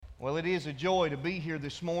Well, it is a joy to be here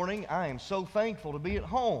this morning. I am so thankful to be at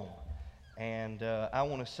home. And I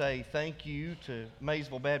want to say thank you to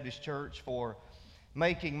Maysville Baptist Church for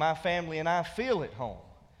making my family and I feel at home.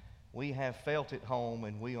 We have felt at home,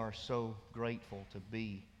 and we are so grateful to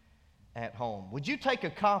be at home. Would you take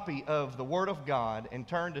a copy of the Word of God and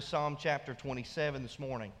turn to Psalm chapter 27 this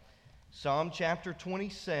morning? Psalm chapter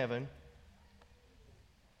 27.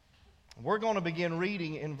 We're going to begin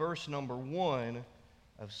reading in verse number 1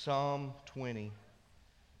 of Psalm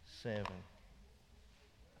 27.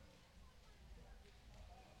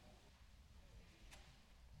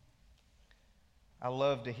 I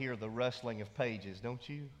love to hear the rustling of pages, don't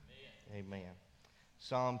you? Amen. Amen.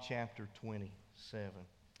 Psalm chapter 27.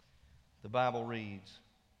 The Bible reads,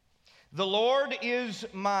 "The Lord is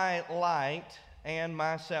my light and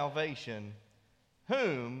my salvation.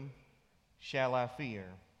 Whom shall I fear?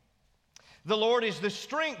 The Lord is the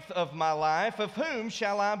strength of my life. Of whom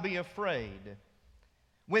shall I be afraid?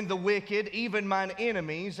 When the wicked, even mine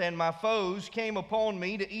enemies and my foes, came upon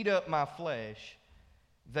me to eat up my flesh,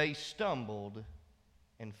 they stumbled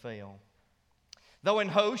and fell. Though an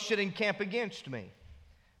host should encamp against me,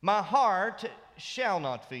 my heart shall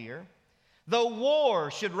not fear. Though war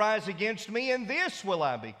should rise against me, in this will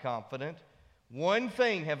I be confident. One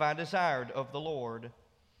thing have I desired of the Lord,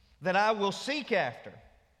 that I will seek after,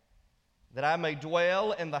 that I may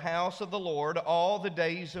dwell in the house of the Lord all the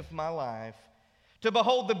days of my life, to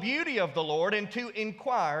behold the beauty of the Lord and to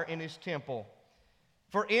inquire in his temple.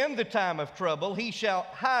 For in the time of trouble he shall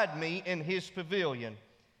hide me in his pavilion.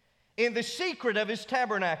 In the secret of his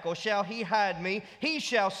tabernacle shall he hide me. He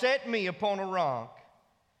shall set me upon a rock.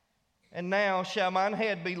 And now shall mine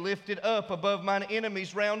head be lifted up above mine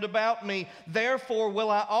enemies round about me. Therefore will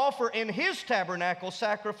I offer in his tabernacle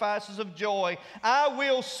sacrifices of joy. I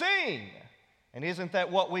will sing." And isn't that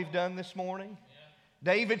what we've done this morning?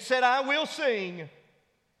 Yeah. David said, "I will sing.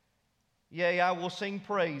 Yea, I will sing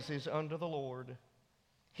praises unto the Lord.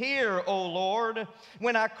 Hear, O Lord,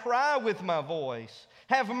 when I cry with my voice.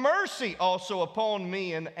 Have mercy also upon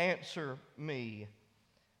me and answer me.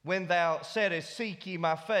 When thou saidest, Seek ye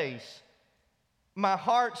my face, my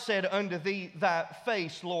heart said unto thee, Thy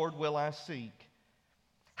face, Lord, will I seek.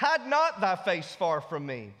 Hide not thy face far from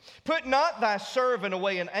me. Put not thy servant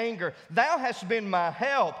away in anger. Thou hast been my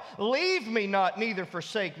help. Leave me not, neither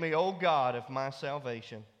forsake me, O God of my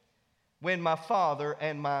salvation. When my father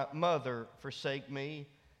and my mother forsake me,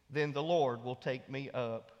 then the Lord will take me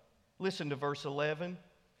up." Listen to verse 11.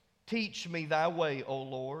 "Teach me thy way, O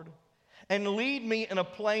Lord, and lead me in a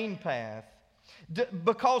plain path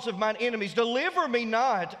because of mine enemies. Deliver me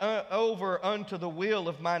not over unto the will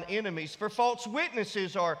of mine enemies, for false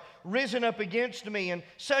witnesses are risen up against me, and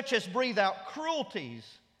such as breathe out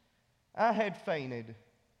cruelties. I had fainted."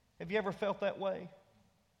 Have you ever felt that way?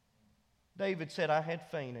 David said, "I had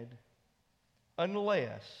fainted,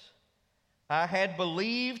 unless I had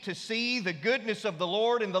believed to see the goodness of the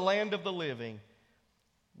Lord in the land of the living.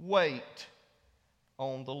 Wait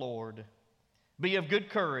on the Lord. Be of good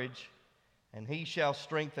courage, and he shall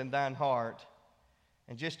strengthen thine heart."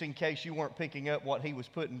 And just in case you weren't picking up what he was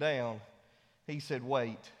putting down, he said,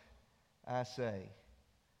 "Wait, I say,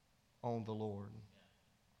 on the Lord."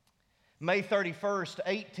 May 31st,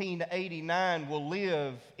 1889 will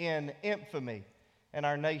live in infamy in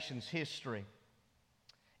our nation's history.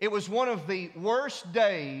 It was one of the worst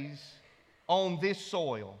days on this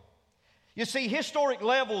soil. You see, historic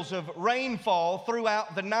levels of rainfall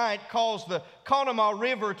throughout the night caused the Conemaugh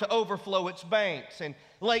River to overflow its banks. And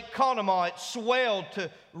Lake Conemaugh, it swelled to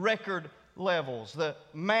record levels. The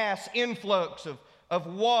mass influx of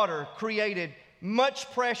water created much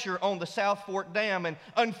pressure on the South Fork Dam. And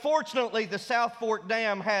unfortunately, the South Fork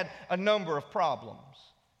Dam had a number of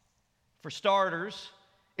problems. For starters,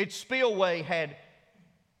 its spillway had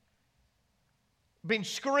been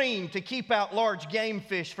screened to keep out large game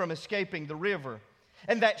fish from escaping the river.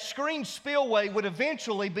 And that screened spillway would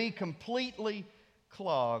eventually be completely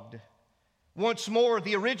clogged. Once more,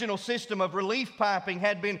 the original system of relief piping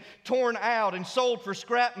had been torn out and sold for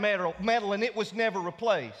scrap metal, and it was never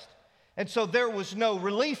replaced. And so there was no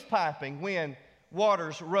relief piping when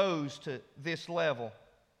waters rose to this level.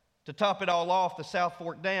 To top it all off, the South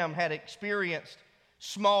Fork Dam had experienced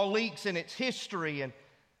small leaks in its history, and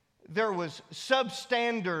there was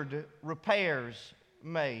substandard repairs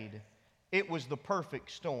made. It was the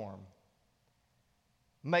perfect storm.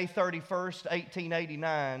 May 31st,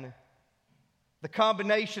 1889, the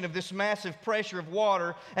combination of this massive pressure of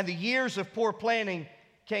water and the years of poor planning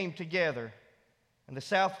came together, and the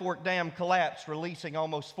South Fork Dam collapsed, releasing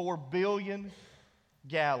almost 4 billion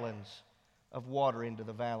gallons of water into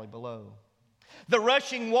the valley below. The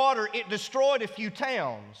rushing water, it destroyed a few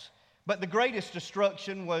towns, but the greatest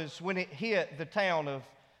destruction was when it hit the town of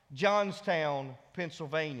Johnstown,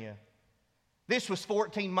 Pennsylvania. This was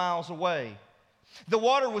 14 miles away. The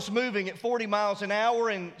water was moving at 40 miles an hour,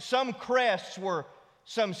 and some crests were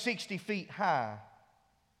some 60 feet high.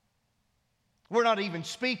 We're not even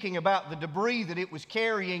speaking about the debris that it was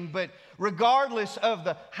carrying, but regardless of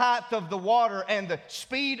the height of the water and the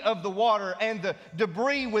speed of the water and the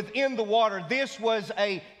debris within the water, this was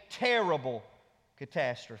a terrible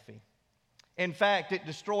catastrophe. In fact, it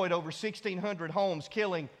destroyed over 1,600 homes,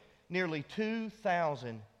 killing nearly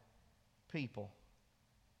 2,000 people.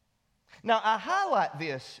 Now, I highlight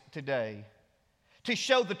this today to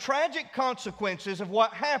show the tragic consequences of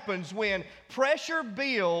what happens when pressure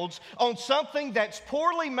builds on something that's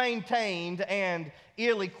poorly maintained and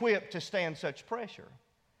ill-equipped to stand such pressure.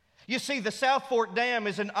 You see, the South Fork Dam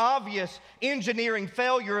is an obvious engineering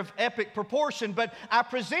failure of epic proportion, but I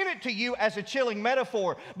present it to you as a chilling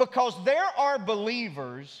metaphor because there are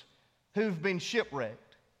believers who've been shipwrecked.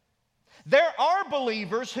 There are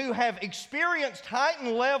believers who have experienced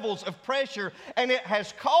heightened levels of pressure, and it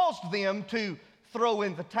has caused them to throw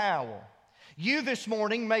in the towel. You this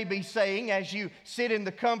morning may be saying, as you sit in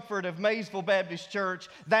the comfort of Maysville Baptist Church,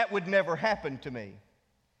 that would never happen to me.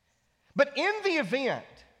 But in the event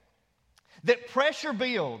that pressure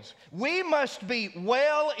builds, we must be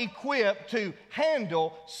well equipped to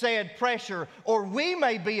handle said pressure, or we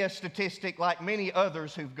may be a statistic like many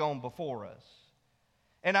others who've gone before us.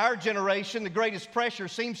 In our generation, the greatest pressure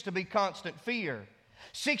seems to be constant fear.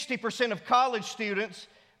 60% of college students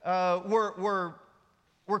were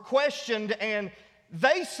questioned, and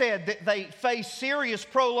they said that they face serious,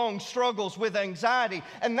 prolonged struggles with anxiety,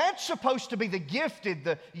 and that's supposed to be the gifted,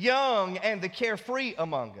 the young, and the carefree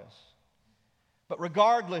among us. But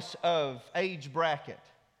regardless of age bracket,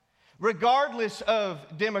 regardless of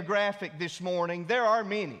demographic this morning, there are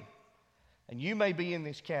many, and you may be in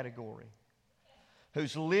this category,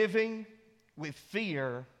 who's living with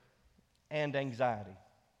fear and anxiety.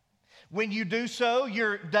 When you do so,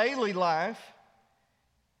 your daily life,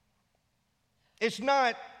 it's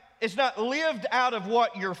not lived out of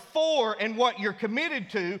what you're for and what you're committed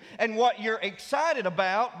to and what you're excited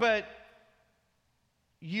about, but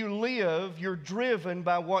you're driven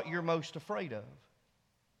by what you're most afraid of.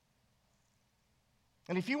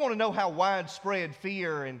 And if you want to know how widespread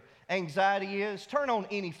fear and anxiety is, turn on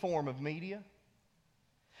any form of media.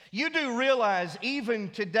 You do realize even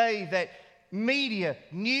today that media,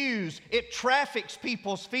 news, it traffics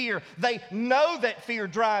people's fear. They know that fear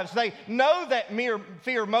drives. They know that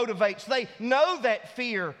fear motivates. They know that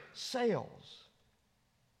fear sells.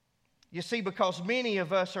 You see, because many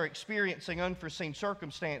of us are experiencing unforeseen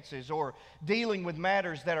circumstances or dealing with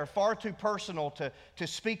matters that are far too personal to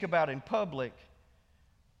speak about in public,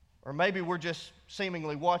 or maybe we're just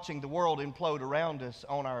seemingly watching the world implode around us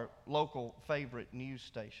on our local favorite news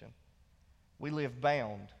station. We live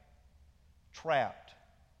bound, trapped,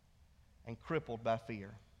 and crippled by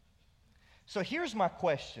fear. So here's my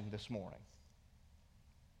question this morning.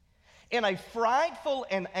 In a frightful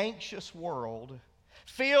and anxious world,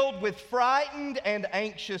 filled with frightened and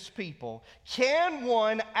anxious people, can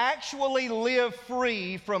one actually live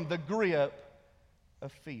free from the grip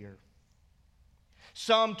of fear?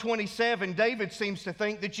 Psalm 27, David seems to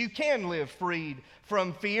think that you can live freed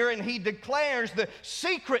from fear, and he declares the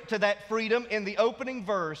secret to that freedom in the opening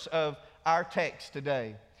verse of our text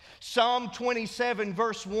today. Psalm 27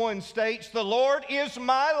 verse 1 states, "The Lord is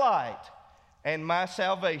my light and my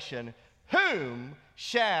salvation. Whom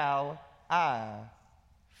shall I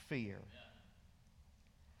fear?"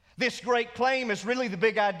 This great claim is really the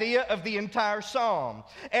big idea of the entire psalm.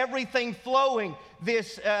 Everything flowing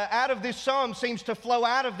out of this psalm seems to flow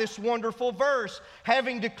out of this wonderful verse.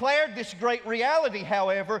 Having declared this great reality,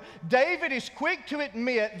 however, David is quick to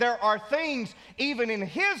admit there are things even in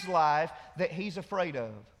his life that he's afraid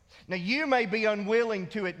of. Now, you may be unwilling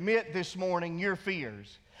to admit this morning your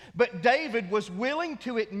fears, but David was willing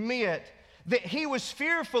to admit that he was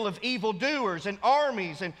fearful of evildoers and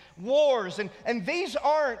armies and wars, and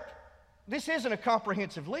this isn't a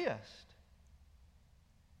comprehensive list,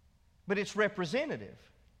 but it's representative.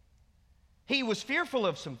 He was fearful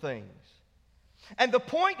of some things. And the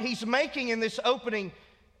point he's making in this opening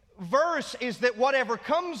verse is that whatever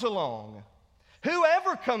comes along,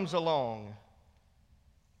 whoever comes along,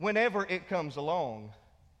 whenever it comes along,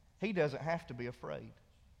 he doesn't have to be afraid.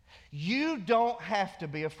 You don't have to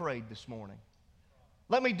be afraid this morning.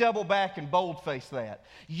 Let me double back and boldface that.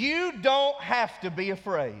 You don't have to be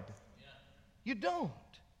afraid. You don't.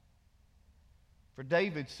 For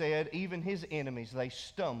David said, even his enemies, they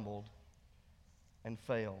stumbled and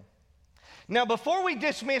fell. Now, before we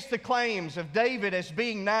dismiss the claims of David as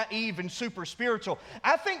being naive and super spiritual,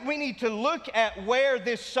 I think we need to look at where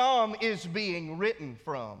this psalm is being written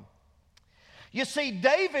from. You see,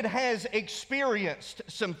 David has experienced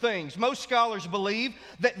some things. Most scholars believe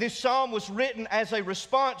that this psalm was written as a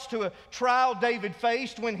response to a trial David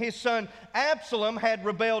faced when his son Absalom had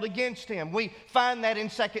rebelled against him. We find that in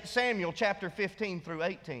 2 Samuel chapter 15 through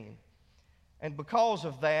 18. And because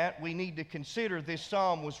of that, we need to consider this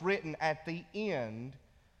psalm was written at the end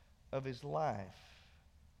of his life.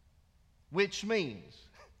 Which means,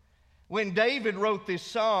 when David wrote this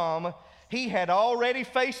psalm, he had already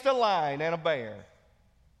faced a lion and a bear.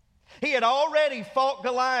 He had already fought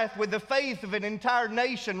Goliath with the faith of an entire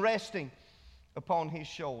nation resting upon his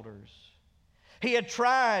shoulders. He had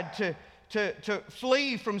tried to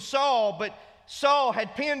flee from Saul, but Saul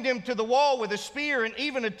had pinned him to the wall with a spear and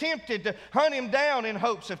even attempted to hunt him down in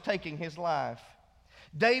hopes of taking his life.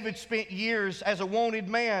 David spent years as a wanted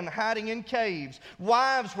man hiding in caves.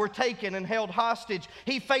 Wives were taken and held hostage.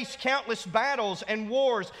 He faced countless battles and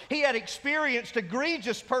wars. He had experienced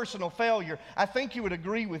egregious personal failure. I think you would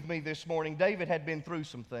agree with me this morning. David had been through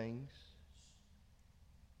some things.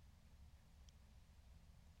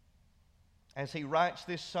 As he writes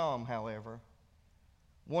this psalm, however,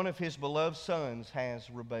 one of his beloved sons has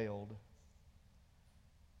rebelled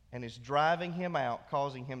and is driving him out,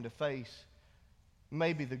 causing him to face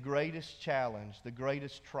maybe the greatest challenge, the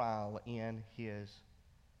greatest trial in his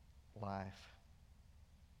life.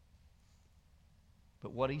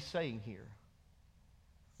 But what he's saying here,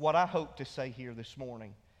 what I hope to say here this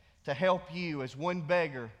morning, to help you as one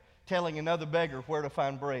beggar telling another beggar where to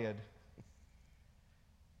find bread,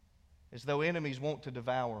 as though enemies want to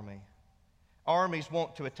devour me, armies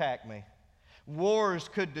want to attack me, wars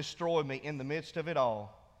could destroy me. In the midst of it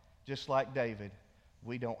all, just like David,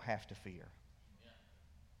 we don't have to fear.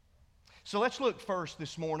 So let's look first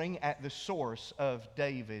this morning at the source of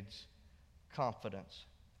David's confidence.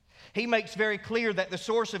 He makes very clear that the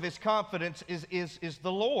source of his confidence is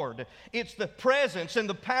the Lord. It's the presence and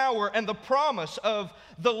the power and the promise of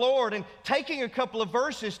the Lord. And taking a couple of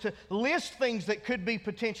verses to list things that could be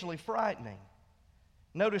potentially frightening.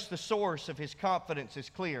 Notice the source of his confidence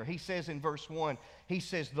is clear. He says in verse 1, he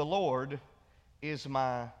says, "The Lord is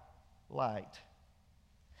my light."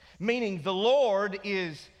 Meaning the Lord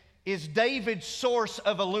is David's source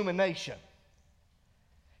of illumination.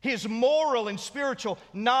 His moral and spiritual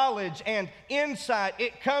knowledge and insight,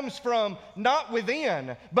 it comes from not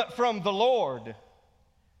within, but from the Lord.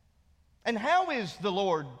 And how is the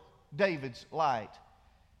Lord David's light?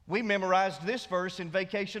 We memorized this verse in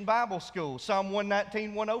Vacation Bible School, Psalm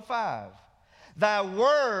 119, 105. "Thy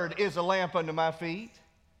word is a lamp unto my feet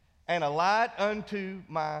and a light unto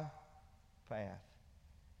my path."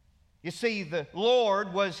 You see, the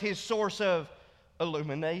Lord was his source of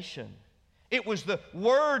illumination. It was the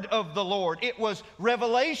word of the Lord. It was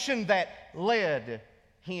revelation that led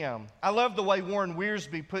him. I love the way Warren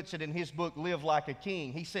Wiersbe puts it in his book, Live Like a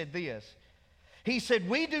King. He said this. He said,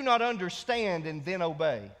 "We do not understand and then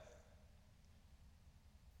obey.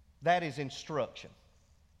 That is instruction.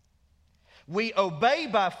 We obey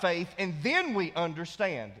by faith and then we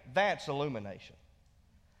understand. That's illumination."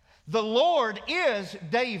 The Lord is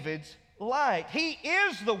David's light. He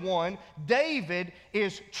is the one David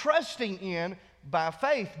is trusting in by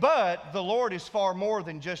faith. But the Lord is far more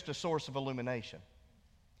than just a source of illumination.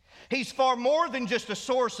 He's far more than just a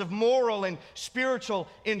source of moral and spiritual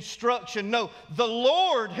instruction. No, the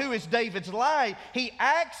Lord, who is David's light, he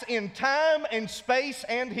acts in time and space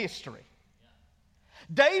and history.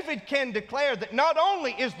 David can declare that not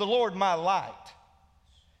only is the Lord my light,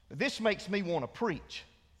 but this makes me want to preach.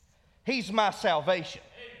 He's my salvation.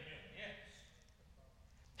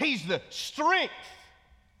 He's the strength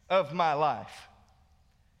of my life.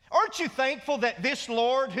 Aren't you thankful that this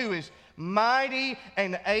Lord, who is mighty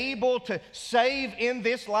and able to save in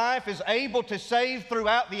this life, is able to save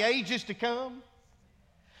throughout the ages to come?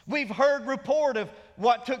 We've heard report of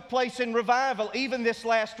what took place in revival even this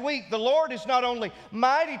last week. The Lord is not only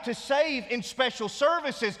mighty to save in special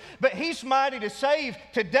services, but He's mighty to save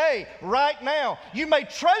today, right now. You may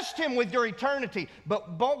trust Him with your eternity, but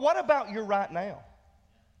what about your right now?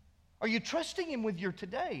 Are you trusting Him with your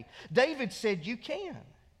today? David said you can,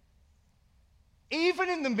 even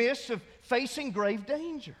in the midst of facing grave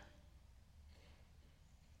danger.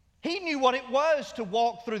 He knew what it was to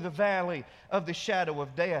walk through the valley of the shadow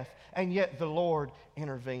of death, and yet the Lord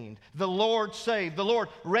intervened. The Lord saved. The Lord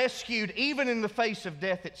rescued even in the face of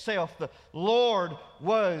death itself. The Lord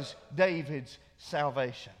was David's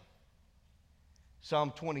salvation.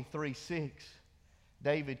 Psalm 23:6,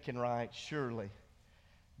 David can write, "Surely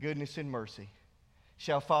goodness and mercy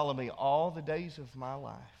shall follow me all the days of my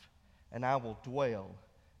life, and I will dwell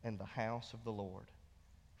in the house of the Lord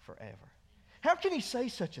forever. How can he say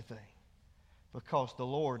such a thing? Because the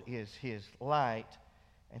Lord is his light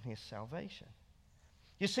and his salvation.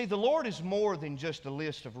 You see, the Lord is more than just a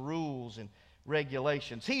list of rules and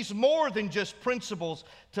regulations. He's more than just principles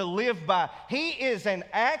to live by. He is an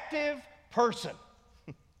active person.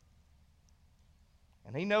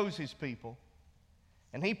 And he knows his people,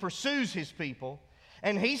 and he pursues his people,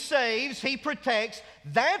 and he saves, he protects.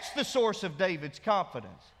 That's the source of David's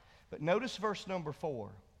confidence. But notice verse number 4.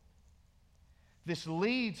 This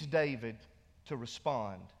leads David to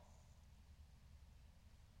respond.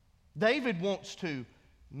 David wants to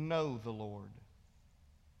know the Lord.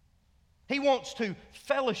 He wants to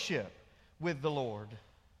fellowship with the Lord.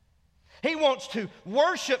 He wants to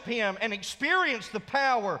worship him and experience the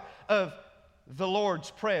power of the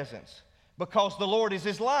Lord's presence, because the Lord is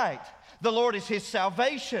his light. The Lord is his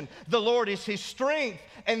salvation. The Lord is his strength.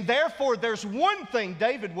 And therefore, there's one thing.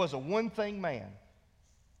 David was a one-thing man.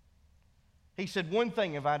 He said, one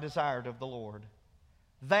thing have I desired of the Lord,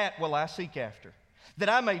 that will I seek after, that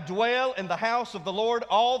I may dwell in the house of the Lord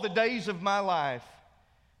all the days of my life,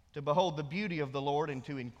 to behold the beauty of the Lord and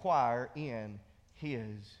to inquire in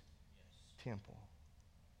his temple.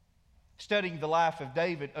 Studying the life of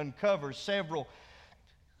David uncovers several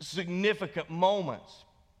significant moments.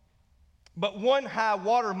 But one high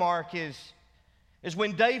watermark is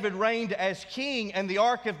when David reigned as king and the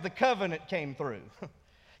Ark of the Covenant came through.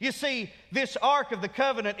 You see, this Ark of the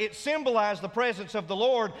Covenant, it symbolized the presence of the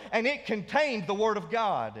Lord, and it contained the Word of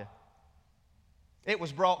God. It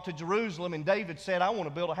was brought to Jerusalem, and David said, I want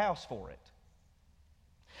to build a house for it.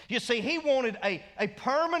 You see, he wanted a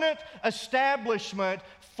permanent establishment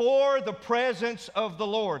for the presence of the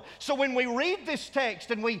Lord. So when we read this text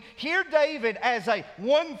and we hear David as a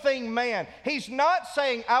one-thing man, he's not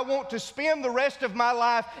saying, I want to spend the rest of my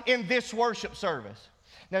life in this worship service.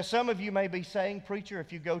 Now, some of you may be saying, preacher,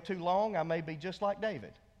 if you go too long, I may be just like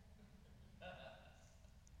David.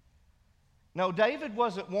 No, David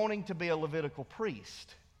wasn't wanting to be a Levitical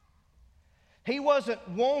priest. He wasn't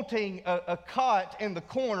wanting a cot in the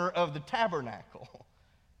corner of the tabernacle.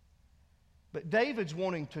 But David's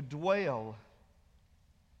wanting to dwell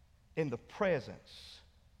in the presence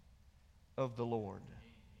of the Lord.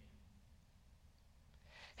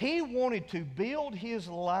 He wanted to build his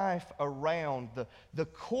life around the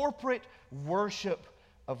corporate worship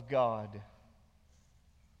of God.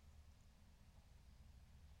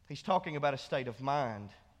 He's talking about a state of mind.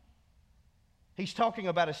 He's talking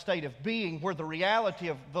about a state of being where the reality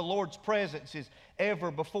of the Lord's presence is ever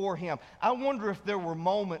before him. I wonder if there were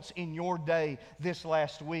moments in your day this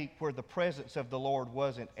last week where the presence of the Lord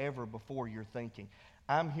wasn't ever before your thinking.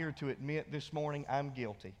 I'm here to admit this morning I'm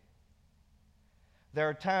guilty. There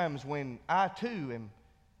are times when I too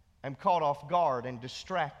am caught off guard and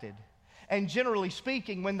distracted. And generally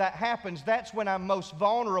speaking, when that happens, that's when I'm most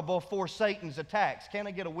vulnerable for Satan's attacks. Can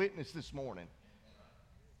I get a witness this morning?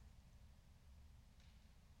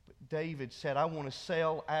 David said, I want to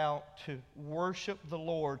sell out to worship the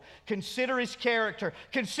Lord. Consider his character,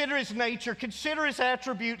 consider his nature, consider his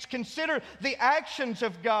attributes, consider the actions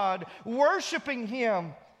of God, worshiping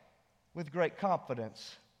him with great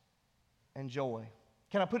confidence and joy.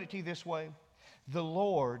 Can I put it to you this way? The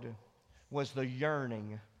Lord was the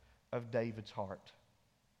yearning of David's heart.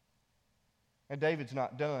 And David's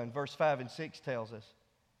not done. Verse 5 and 6 tells us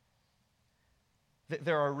that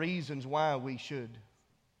there are reasons why we should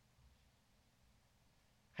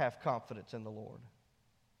have confidence in the Lord.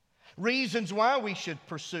 Reasons why we should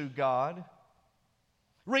pursue God.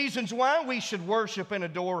 Reasons why we should worship and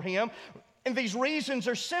adore him. And these reasons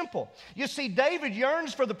are simple. You see, David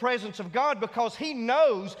yearns for the presence of God because he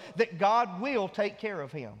knows that God will take care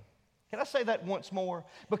of him. Can I say that once more?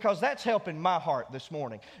 Because that's helping my heart this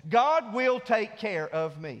morning. God will take care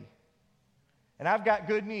of me. And I've got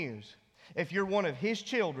good news. If you're one of his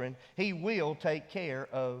children, he will take care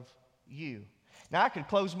of you. Now, I could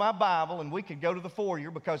close my Bible and we could go to the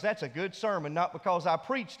foyer because that's a good sermon, not because I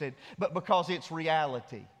preached it, but because it's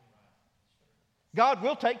reality. God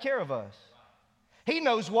will take care of us. He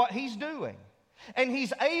knows what he's doing, and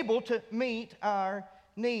he's able to meet our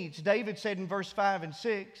needs. David said in verse 5 and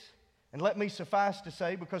 6, and let me suffice to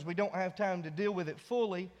say, because we don't have time to deal with it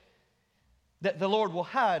fully, that the Lord will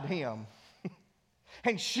hide him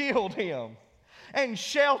and shield him and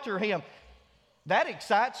shelter him. That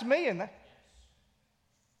excites me, and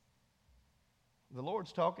the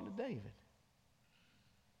Lord's talking to David.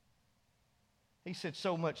 He said,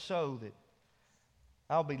 so much so that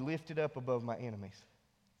I'll be lifted up above my enemies.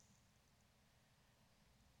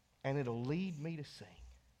 and it'll lead me to sing.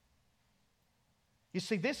 You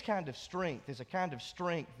see, this kind of strength is a kind of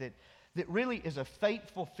strength that really is a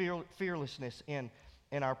faithful fearlessness in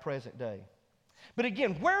our present day. But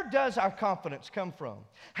again, where does our confidence come from?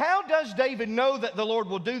 How does David know that the Lord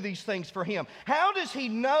will do these things for him? How does he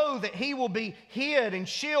know that he will be hid and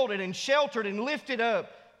shielded and sheltered and lifted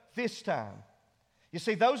up this time? You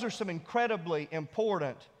see, those are some incredibly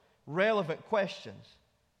important, relevant questions.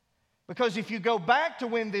 Because if you go back to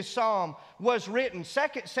when this psalm was written,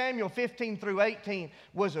 2 Samuel 15 through 18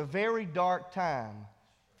 was a very dark time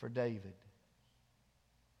for David.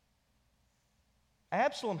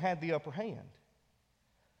 Absalom had the upper hand.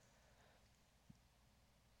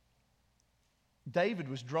 David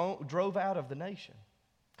was drove out of the nation.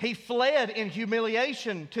 He fled in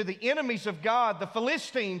humiliation to the enemies of God, the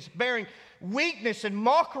Philistines, bearing weakness and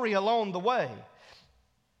mockery along the way.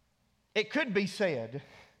 It could be said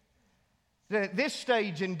that at this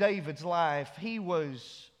stage in David's life, he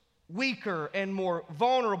was weaker and more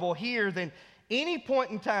vulnerable here than any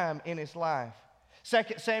point in time in his life.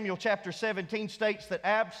 2 Samuel chapter 17 states that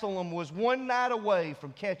Absalom was one night away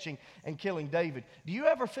from catching and killing David. Do you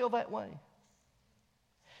ever feel that way?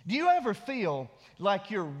 Do you ever feel like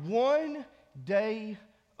you're one day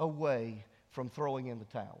away from throwing in the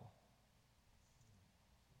towel?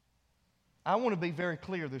 I want to be very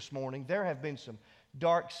clear this morning. There have been some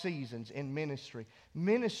dark seasons in ministry.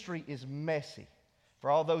 Ministry is messy. For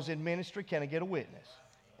all those in ministry, can I get a witness?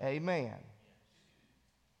 Amen.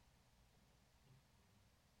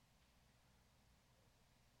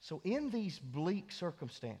 So in these bleak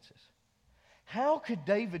circumstances, how could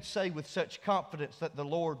David say with such confidence that the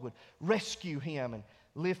Lord would rescue him and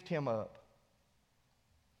lift him up?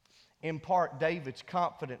 In part, David's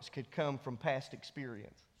confidence could come from past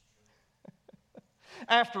experience.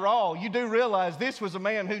 After all, you do realize this was a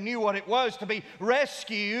man who knew what it was to be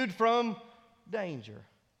rescued from danger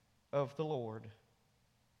of the Lord.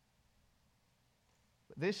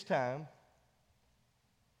 But this time,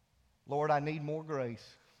 Lord, I need more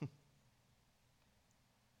grace.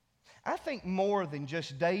 I think more than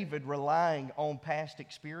just David relying on past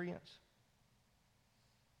experience.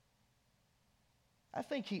 I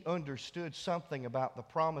think he understood something about the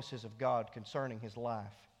promises of God concerning his life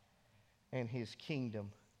and his kingdom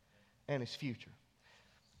and his future.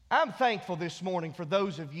 I'm thankful this morning for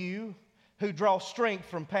those of you who draw strength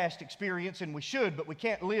from past experience, and we should, but we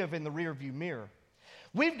can't live in the rearview mirror.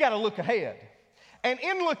 We've got to look ahead. And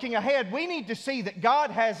in looking ahead, we need to see that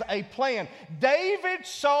God has a plan. David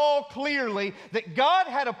saw clearly that God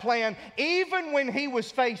had a plan even when he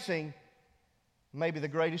was facing maybe the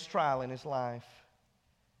greatest trial in his life.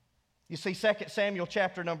 You see, 2 Samuel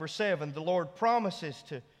chapter number 7, the Lord promises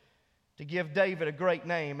to give David a great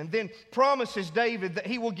name, and then promises David that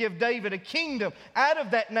he will give David a kingdom out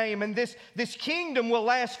of that name, and this kingdom will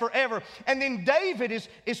last forever. And then David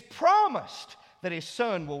is promised that his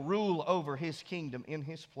son will rule over his kingdom in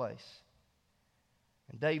his place.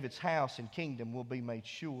 And David's house and kingdom will be made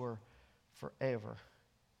sure forever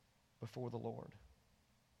before the Lord.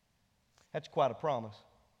 That's quite a promise.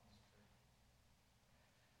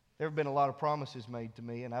 There have been a lot of promises made to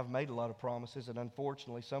me, and I've made a lot of promises, and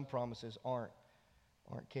unfortunately some promises aren't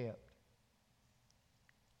kept.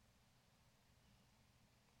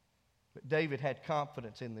 But David had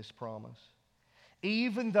confidence in this promise.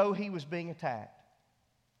 Even though he was being attacked,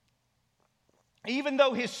 even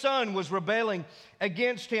though his son was rebelling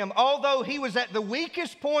against him, although he was at the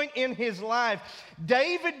weakest point in his life,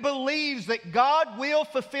 David believes that God will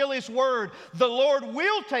fulfill his word. The Lord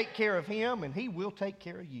will take care of him, and he will take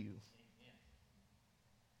care of you.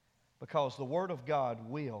 Because the word of God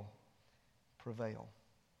will prevail.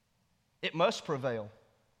 It must prevail.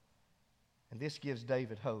 And this gives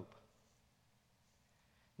David hope.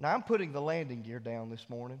 Now, I'm putting the landing gear down this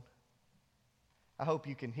morning. I hope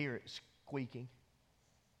you can hear it squeaking.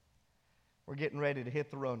 We're getting ready to hit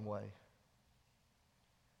the runway.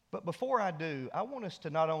 But before I do, I want us to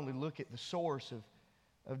not only look at the source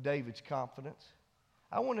of David's confidence,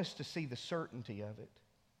 I want us to see the certainty of it.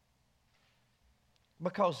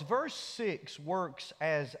 Because verse 6 works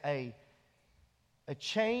as a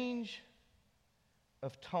change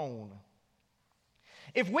of tone.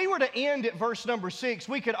 If we were to end at verse number 6,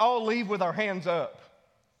 we could all leave with our hands up.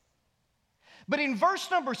 But in verse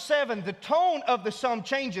number 7, the tone of the psalm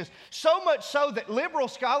changes, so much so that liberal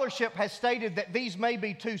scholarship has stated that these may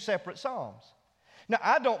be two separate psalms. Now,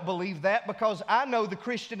 I don't believe that because I know the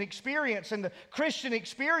Christian experience, and the Christian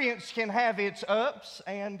experience can have its ups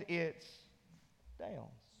and its downs.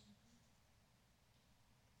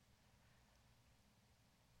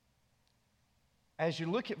 As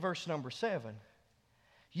you look at verse number 7,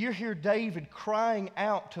 You hear David crying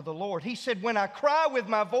out to the Lord. He said, when I cry with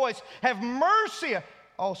my voice, have mercy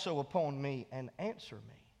also upon me and answer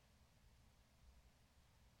me.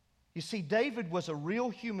 You see, David was a real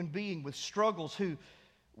human being with struggles,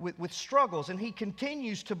 and he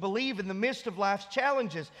continues to believe in the midst of life's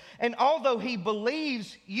challenges. And although he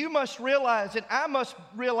believes, you must realize, and I must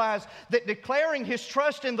realize, that declaring his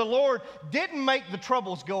trust in the Lord didn't make the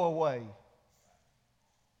troubles go away.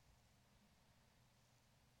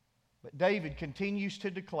 But David continues to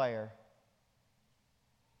declare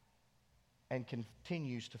and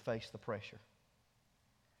continues to face the pressure.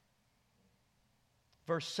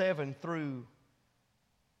 Verse 7 through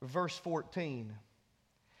verse 14.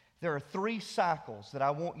 There are 3 cycles that I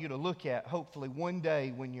want you to look at, hopefully one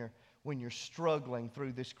day when you're struggling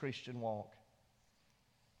through this Christian walk.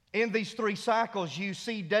 In these 3 cycles, you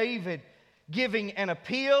see David giving an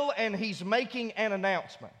appeal and he's making an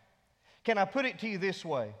announcement. Can I put it to you this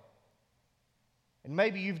way? And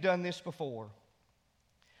maybe you've done this before.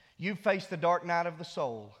 You've faced the dark night of the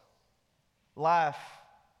soul. Life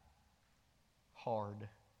hard.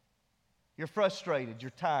 You're frustrated.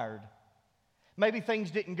 You're tired. Maybe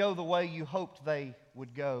things didn't go the way you hoped they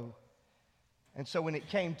would go. And so when it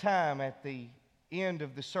came time at the end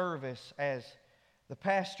of the service, as the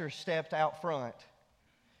pastor stepped out front,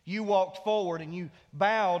 you walked forward and you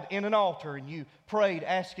bowed in an altar and you prayed,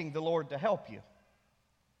 asking the Lord to help you.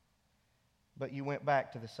 But you went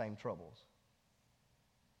back to the same troubles.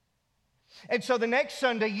 And so the next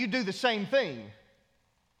Sunday you do the same thing.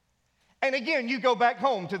 And again you go back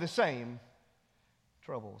home to the same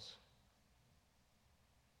troubles.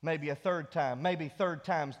 Maybe a third time, maybe third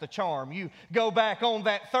time's the charm. You go back on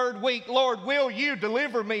that third week, Lord, will you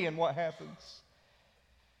deliver me? And what happens?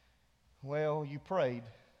 Well, you prayed,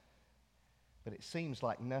 but it seems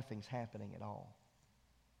like nothing's happening at all.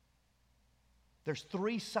 There's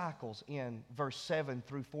 3 cycles in verse 7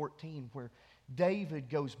 through 14 where David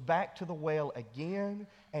goes back to the well again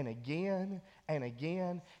and again and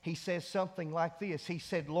again. He says something like this. He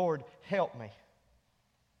said, Lord, help me.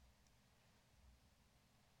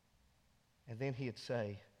 And then he'd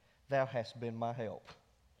say, thou hast been my help.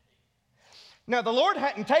 Now, the Lord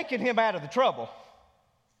hadn't taken him out of the trouble,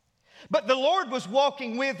 but the Lord was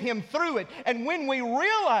walking with him through it. And when we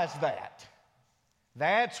realize that,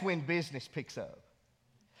 that's when business picks up.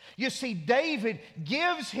 You see, David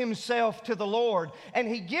gives himself to the Lord, and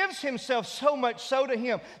he gives himself so much so to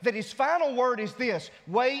him that his final word is this: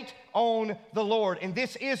 wait on the Lord. And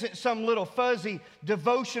this isn't some little fuzzy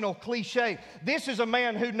devotional cliche. This is a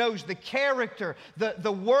man who knows the character,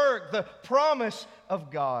 the work, the promise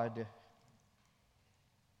of God.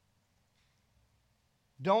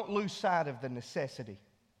 Don't lose sight of the necessity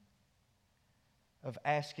of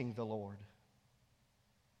asking the Lord.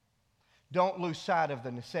 Don't lose sight of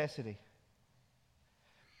the necessity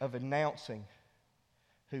of announcing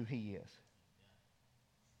who He is.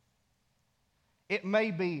 It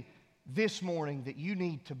may be this morning that you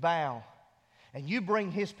need to bow and you bring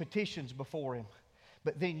His petitions before Him,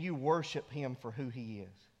 but then you worship Him for who He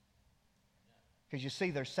is. Because you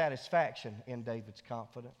see, there's satisfaction in David's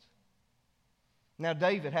confidence. Now,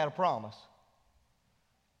 David had a promise,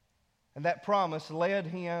 and that promise led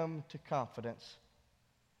him to confidence.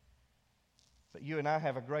 But you and I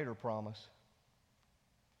have a greater promise.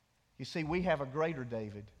 You see, we have a greater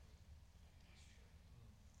David.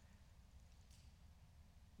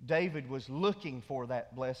 David was looking for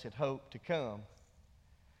that blessed hope to come.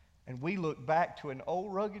 And we look back to an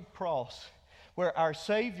old rugged cross where our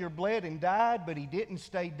Savior bled and died, but He didn't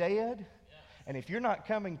stay dead. And if you're not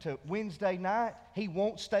coming to Wednesday night, He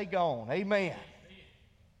won't stay gone. Amen.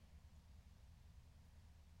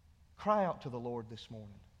 Cry out to the Lord this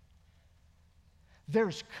morning.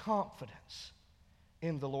 There's confidence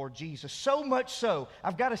in the Lord Jesus. So much so,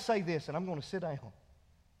 I've got to say this, and I'm going to sit down.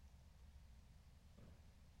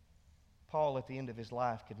 Paul, at the end of his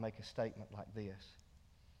life, could make a statement like this.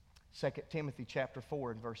 2 Timothy chapter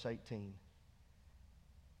 4 and verse 18.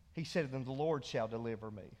 He said, "Then the Lord shall deliver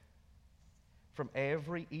me from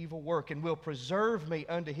every evil work, and will preserve me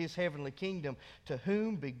unto His heavenly kingdom, to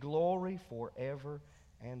whom be glory forever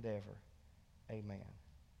and ever. Amen."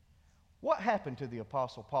 What happened to the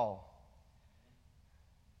Apostle Paul?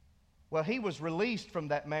 Well, he was released from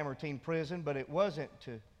that Mamertine prison, but it wasn't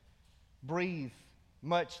to breathe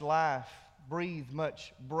much life, breathe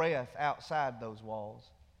much breath outside those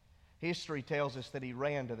walls. History tells us that he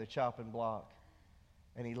ran to the chopping block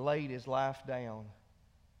and he laid his life down.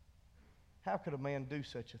 How could a man do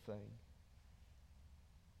such a thing?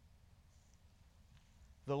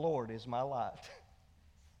 The Lord is my light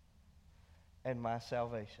and my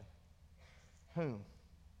salvation. Whom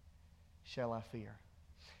shall I fear?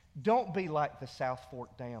 Don't be like the South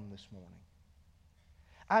Fork Dam this morning.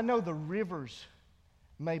 I know the rivers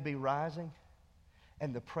may be rising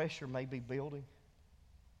and the pressure may be building,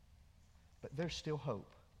 but there's still hope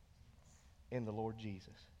in the Lord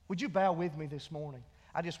Jesus. Would you bow with me this morning?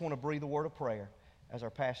 I just want to breathe a word of prayer as our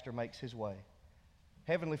pastor makes his way.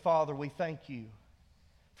 Heavenly Father, we thank you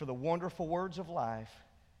for the wonderful words of life.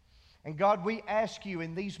 And God, we ask you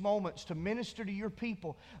in these moments to minister to your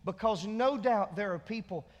people, because no doubt there are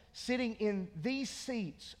people sitting in these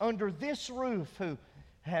seats under this roof who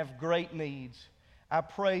have great needs. I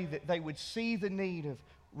pray that they would see the need of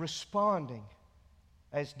responding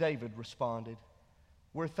as David responded.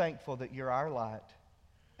 We're thankful that you're our light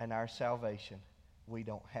and our salvation. We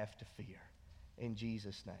don't have to fear. In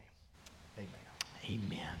Jesus' name, amen.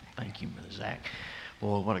 Amen. Thank you, Brother Zach.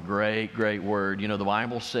 Well, what a great, great word. You know, the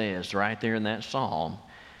Bible says right there in that psalm,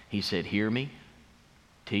 he said, hear me,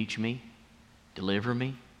 teach me, deliver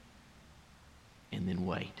me, and then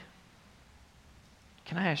wait.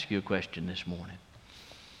 Can I ask you a question this morning?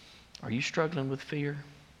 Are you struggling with fear?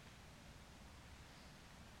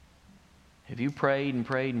 Have you prayed and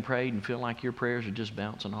prayed and prayed and feel like your prayers are just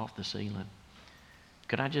bouncing off the ceiling?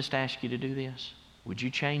 Could I just ask you to do this? Would you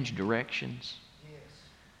change directions? Yes.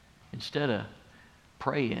 Instead of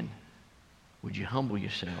praying, would you humble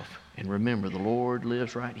yourself and remember the Lord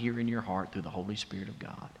lives right here in your heart through the Holy Spirit of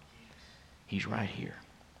God. He's right here.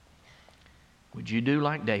 Would you do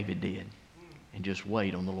like David did and just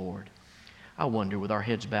wait on the Lord? I wonder, with our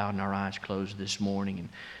heads bowed and our eyes closed this morning, and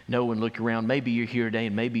no one look around, maybe you're here today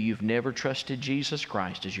and maybe you've never trusted Jesus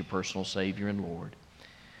Christ as your personal Savior and Lord.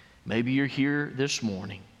 Maybe you're here this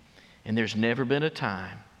morning and there's never been a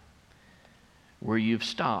time where you've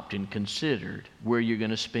stopped and considered where you're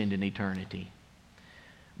going to spend an eternity.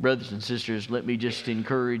 Brothers and sisters, let me just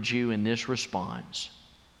encourage you in this response.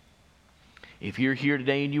 If you're here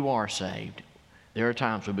today and you are saved, there are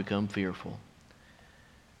times we become fearful.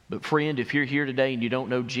 But friend, if you're here today and you don't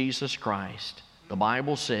know Jesus Christ, the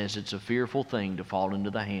Bible says it's a fearful thing to fall into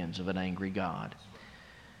the hands of an angry God.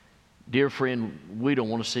 Dear friend, we don't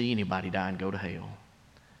want to see anybody die and go to hell.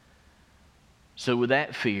 So with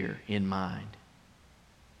that fear in mind,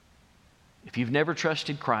 if you've never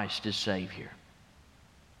trusted Christ as Savior,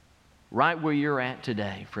 right where you're at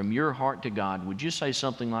today, from your heart to God, would you say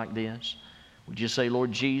something like this? Would you say,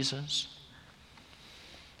 Lord Jesus,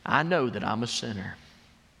 I know that I'm a sinner.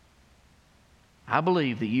 I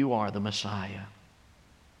believe that you are the Messiah.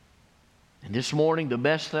 And this morning, the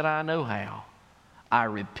best that I know how, I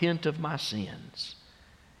repent of my sins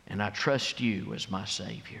and I trust you as my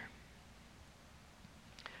Savior.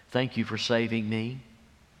 Thank you for saving me.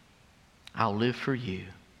 I'll live for you.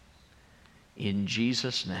 In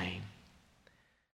Jesus' name,